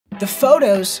The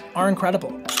photos are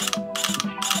incredible.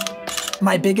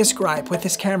 My biggest gripe with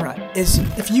this camera is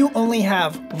if you only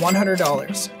have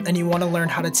 $100 and you want to learn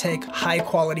how to take high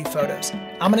quality photos,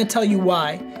 I'm going to tell you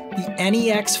why the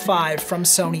NEX-5 from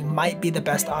Sony might be the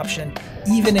best option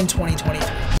even in 2023.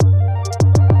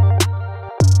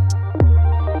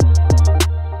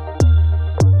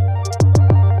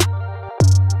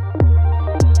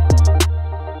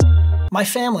 My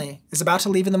family is about to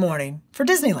leave in the morning for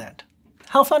Disneyland.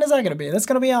 How fun is that gonna be? That's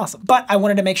gonna be awesome. But I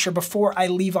wanted to make sure before I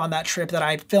leave on that trip that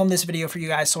I film this video for you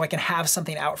guys so I can have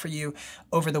something out for you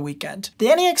over the weekend.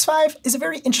 The NEX-5 is a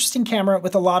very interesting camera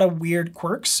with a lot of weird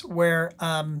quirks where,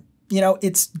 you know,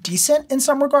 it's decent in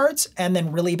some regards and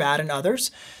then really bad in others.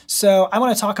 So I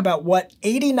wanna talk about what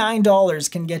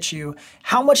 $89 can get you,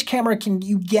 how much camera can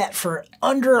you get for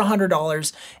under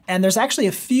 $100, and there's actually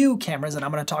a few cameras that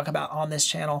I'm gonna talk about on this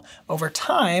channel over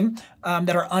time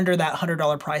that are under that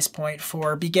 $100 price point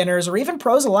for beginners or even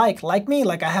pros alike, like me.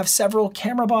 Like I have several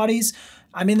camera bodies.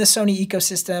 I'm in the Sony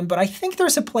ecosystem, but I think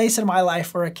there's a place in my life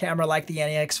for a camera like the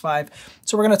NEX-5.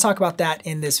 So we're gonna talk about that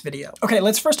in this video. Okay,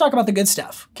 let's first talk about the good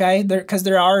stuff, okay? Because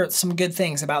there are some good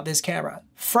things about this camera.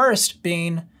 First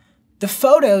being, the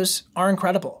photos are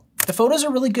incredible. The photos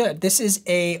are really good. This is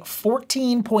a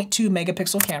 14.2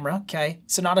 megapixel camera, okay?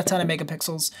 So not a ton of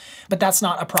megapixels, but that's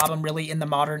not a problem really in the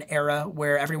modern era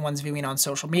where everyone's viewing on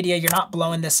social media. You're not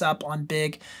blowing this up on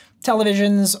big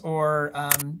televisions or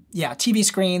TV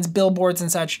screens, billboards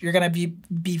and such. You're gonna be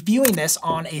viewing this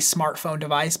on a smartphone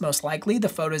device, most likely, the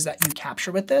photos that you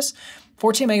capture with this.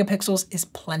 14 megapixels is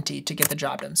plenty to get the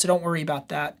job done, so don't worry about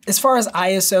that. As far as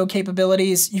ISO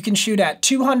capabilities, you can shoot at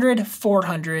 200,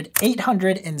 400,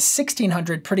 800, and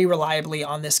 1600 pretty reliably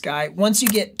on this guy. Once you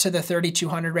get to the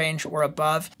 3200 range or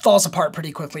above, falls apart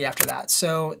pretty quickly after that.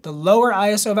 So the lower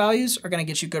ISO values are gonna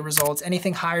get you good results.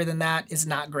 Anything higher than that is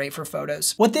not great for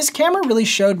photos. What this camera really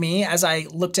showed me as I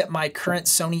looked at my current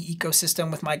Sony ecosystem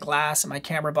with my glass and my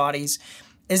camera bodies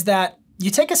is that you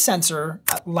take a sensor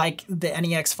like the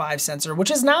NEX-5 sensor,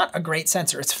 which is not a great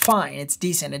sensor. It's fine, it's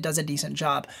decent, it does a decent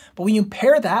job. But when you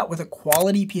pair that with a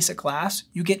quality piece of glass,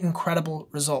 you get incredible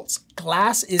results.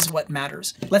 Glass is what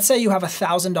matters. Let's say you have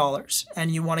 $1,000 and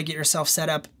you want to get yourself set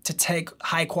up to take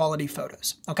high quality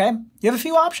photos, okay? You have a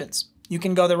few options. You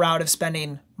can go the route of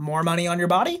spending more money on your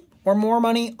body or more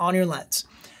money on your lens.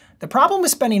 The problem with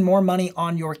spending more money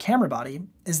on your camera body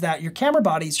is that your camera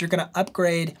bodies, you're gonna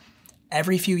upgrade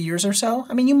every few years or so.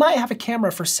 I mean, you might have a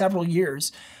camera for several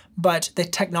years, but the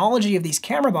technology of these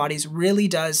camera bodies really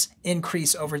does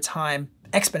increase over time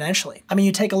exponentially. I mean,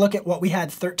 you take a look at what we had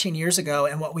 13 years ago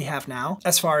and what we have now,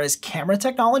 as far as camera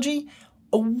technology,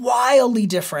 wildly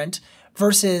different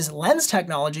versus lens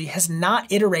technology has not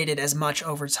iterated as much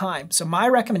over time. So my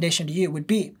recommendation to you would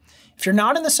be, if you're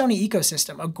not in the Sony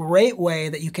ecosystem, a great way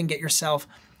that you can get yourself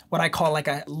what I call like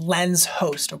a lens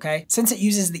host, okay? Since it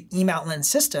uses the E-mount lens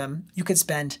system, you could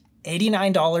spend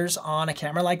 $89 on a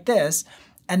camera like this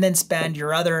and then spend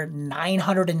your other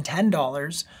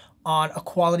 $910 on a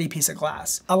quality piece of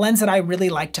glass. A lens that I really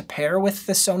like to pair with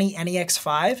the Sony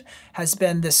NEX-5 has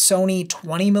been the Sony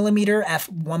 20mm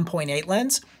f1.8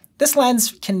 lens. This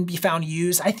lens can be found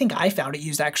used, I think I found it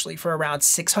used actually for around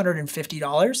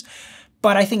 $650.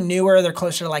 But I think newer, they're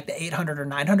closer to like the $800 or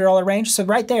 $900 range. So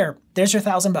right there, there's your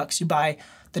 $1,000. You buy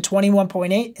the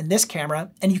 21.8 in this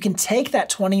camera, and you can take that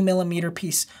 20mm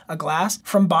piece of glass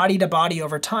from body to body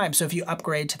over time. So if you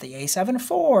upgrade to the A7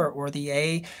 IV or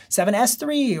the A7S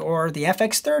III or the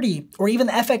FX30 or even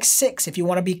the FX6, if you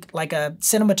want to be like a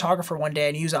cinematographer one day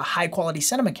and use a high quality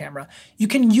cinema camera, you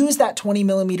can use that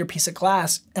 20mm piece of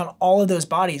glass on all of those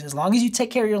bodies. As long as you take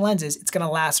care of your lenses, it's going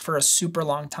to last for a super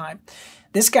long time.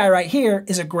 This guy right here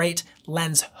is a great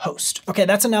lens host. Okay,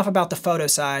 that's enough about the photo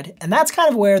side, and that's kind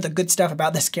of where the good stuff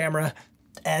about this camera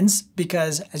ends,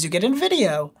 because as you get in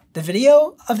video, the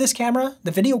video of this camera,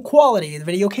 the video quality, the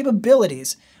video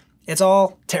capabilities, it's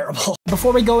all terrible.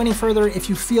 Before we go any further, if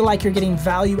you feel like you're getting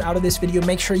value out of this video,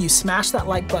 make sure you smash that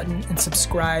like button and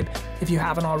subscribe if you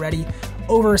haven't already.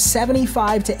 Over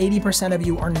 75 to 80% of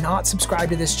you are not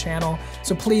subscribed to this channel.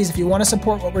 So please, if you want to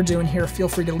support what we're doing here, feel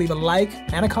free to leave a like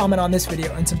and a comment on this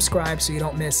video and subscribe so you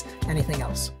don't miss anything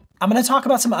else. I'm going to talk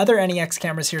about some other NEX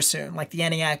cameras here soon, like the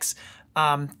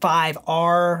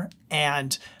NEX-5R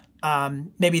and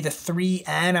maybe the 3N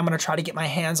I'm gonna try to get my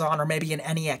hands on, or maybe an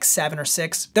NEX-7 or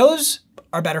 6. Those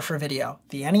are better for video.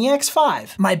 The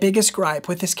NEX-5, my biggest gripe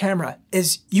with this camera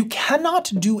is you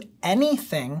cannot do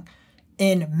anything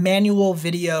in manual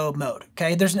video mode,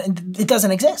 okay? It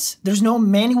doesn't exist. There's no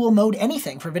manual mode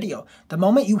anything for video. The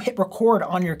moment you hit record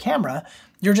on your camera,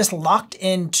 you're just locked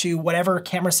into whatever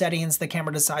camera settings the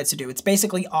camera decides to do. It's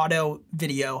basically auto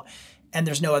video and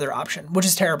there's no other option, which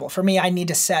is terrible. For me, I need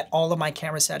to set all of my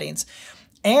camera settings.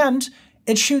 And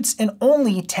it shoots in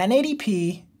only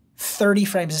 1080p, 30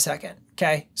 frames a second,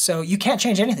 okay? So you can't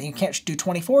change anything. You can't do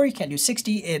 24, you can't do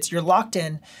 60. You're locked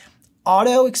in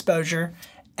auto exposure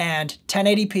and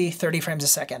 1080p, 30 frames a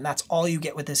second. That's all you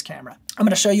get with this camera. I'm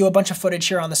gonna show you a bunch of footage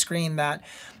here on the screen that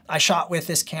I shot with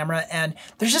this camera, and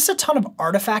there's just a ton of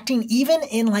artifacting, even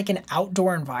in like an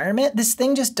outdoor environment. This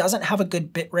thing just doesn't have a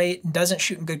good bit rate and doesn't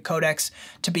shoot in good codecs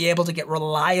to be able to get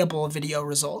reliable video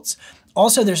results.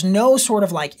 Also, there's no sort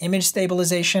of like image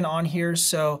stabilization on here.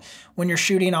 So when you're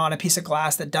shooting on a piece of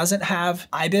glass that doesn't have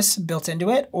IBIS built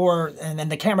into it, and then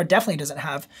the camera definitely doesn't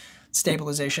have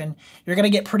stabilization, you're gonna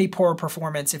get pretty poor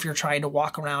performance if you're trying to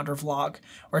walk around or vlog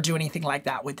or do anything like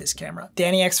that with this camera.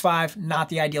 The NEX-5, not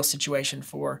the ideal situation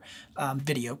for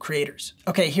video creators.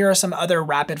 Okay, here are some other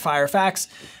rapid fire facts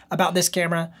about this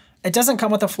camera. It doesn't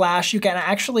come with a flash. You can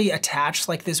actually attach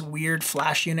like this weird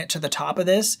flash unit to the top of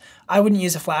this. I wouldn't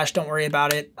use a flash, don't worry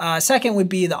about it. Second would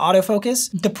be the autofocus.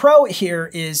 The pro here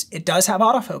is it does have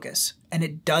autofocus and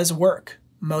it does work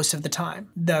most of the time.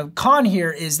 The con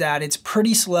here is that it's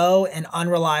pretty slow and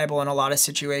unreliable in a lot of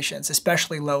situations,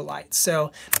 especially low light.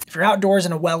 So if you're outdoors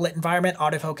in a well-lit environment,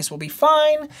 autofocus will be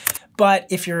fine, but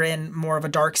if you're in more of a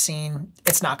dark scene,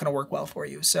 it's not gonna work well for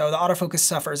you. So the autofocus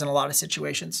suffers in a lot of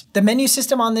situations. The menu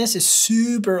system on this is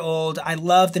super old. I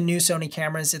love the new Sony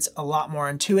cameras. It's a lot more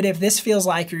intuitive. This feels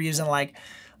like you're using like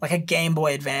a Game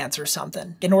Boy Advance or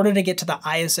something. In order to get to the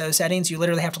ISO settings, you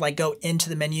literally have to like go into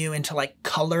the menu into like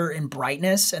color and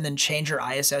brightness and then change your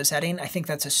ISO setting. I think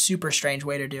that's a super strange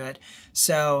way to do it.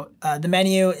 So the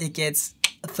menu, it gets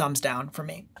a thumbs down for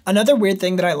me. Another weird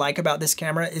thing that I like about this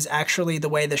camera is actually the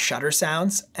way the shutter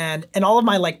sounds. And in all of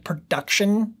my like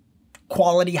production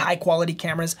quality, high quality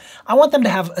cameras, I want them to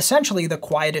have essentially the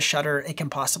quietest shutter it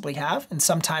can possibly have, and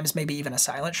sometimes maybe even a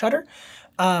silent shutter.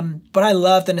 But I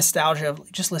love the nostalgia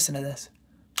of, just listen to this.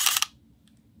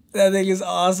 That thing is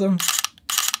awesome.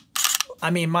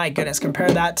 I mean, my goodness,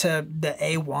 compare that to the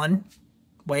A1.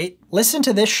 Wait, listen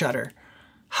to this shutter.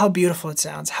 How beautiful it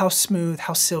sounds, how smooth,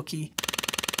 how silky.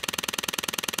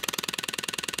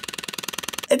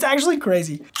 It's actually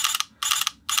crazy.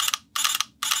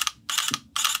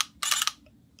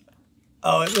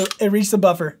 Oh, it reached the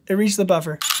buffer. It reached the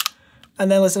buffer.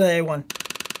 And then listen to the A1.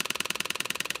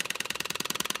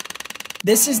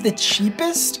 This is the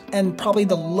cheapest and probably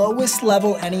the lowest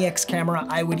level NEX camera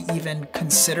I would even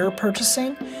consider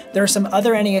purchasing. There are some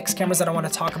other NEX cameras that I want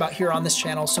to talk about here on this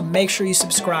channel, so make sure you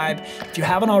subscribe if you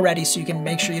haven't already so you can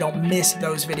make sure you don't miss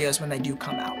those videos when they do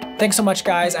come out. Thanks so much,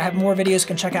 guys. I have more videos you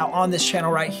can check out on this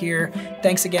channel right here.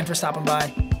 Thanks again for stopping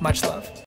by. Much love.